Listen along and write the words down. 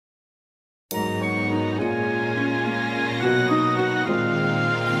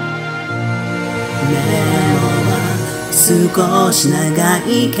少し長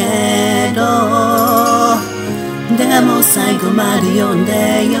いけどでも最後まで読ん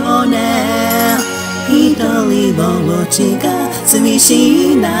でよね。一人ぼっちが寂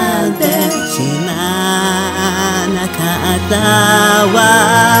しいなんて知らなかったわ。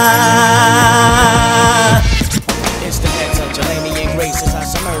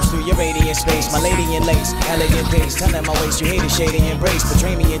Your radiant space, my lady in lace, elegant pace, telling my waist you hate it, shade and embrace,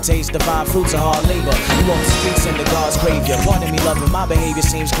 betray me and taste, divine fruits of hard labor. You walk the streets and the guards crave you. Pardon me, loving my behavior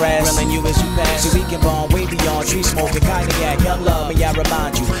seems crass, grilling you as you pass. So we can bond way beyond tree smoking, cognac, young love, may I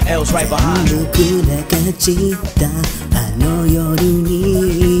remind you, L's right behind you. 僕らが散ったあの夜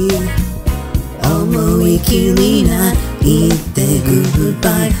に思い切り泣いてグッ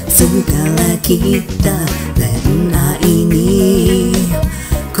バイするから来た恋愛に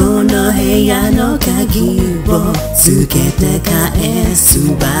この部屋の鍵をつけて返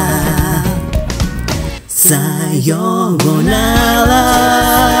すわ。さようなら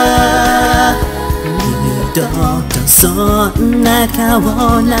二度とそんな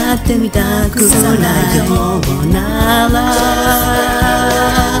顔なってみたくない。さようなら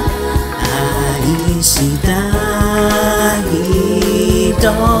愛したい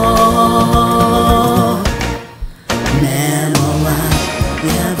と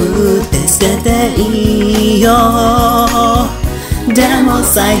破って捨てていいよ。でも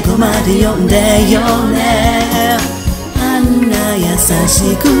最後まで読んでよね。あんな優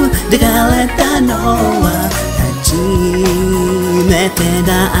しく抱かれたのは初めてだ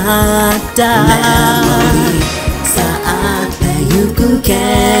った。メモリ去ってゆくけ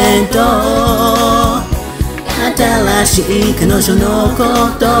ど新しい彼女のこ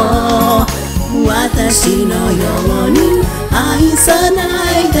と私のように愛さな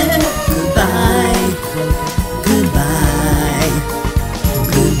いで Goodbye Goodbye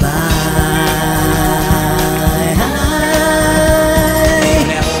Goodbye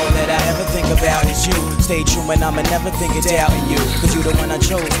Now all that I ever think about is you. Stay true and I'ma never think of doubting you, cause you the one I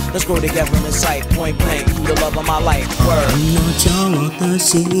chose. Let's grow together in sight, point blank. You the love of my life, word. ちょっと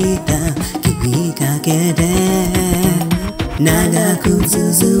したきっかけで長く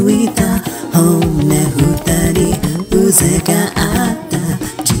続いた本音二人うぜがあった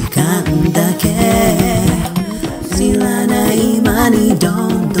時間だけ知らない間にど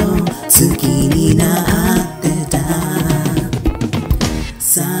んどん好きになってた。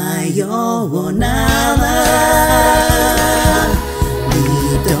さようなら二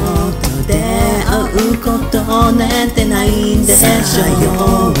度と出会うことなんてないんでしょ。さ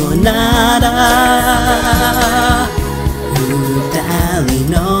ようなら二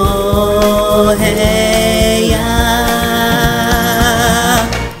人の部屋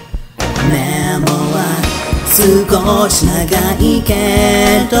メモは少し長いけ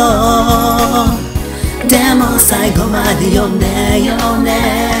どでも最後まで読んでよね。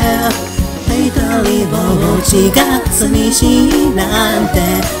一人ぼっちが寂しいなんて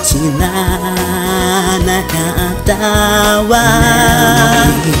知らなかったわ。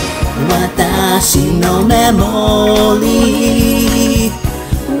私のメモリー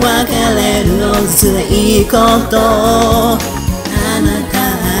別れるの辛いことあなた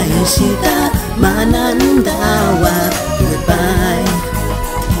愛した学んだわ。 Goodbye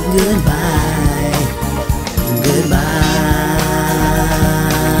Goodbye Goodbye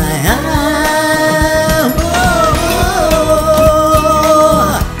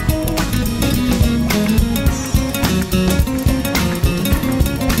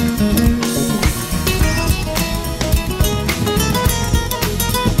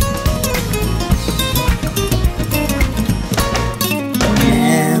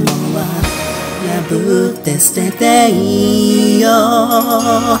破って捨てていいよ。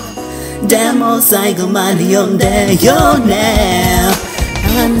でも最後まで読んでよね。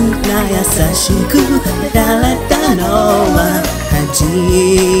あんな優しく抱かれたのは初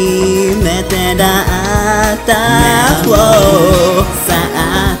めてだった。去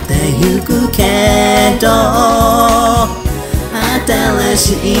ってゆくけど新し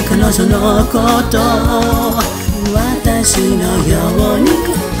い彼女のこと私のように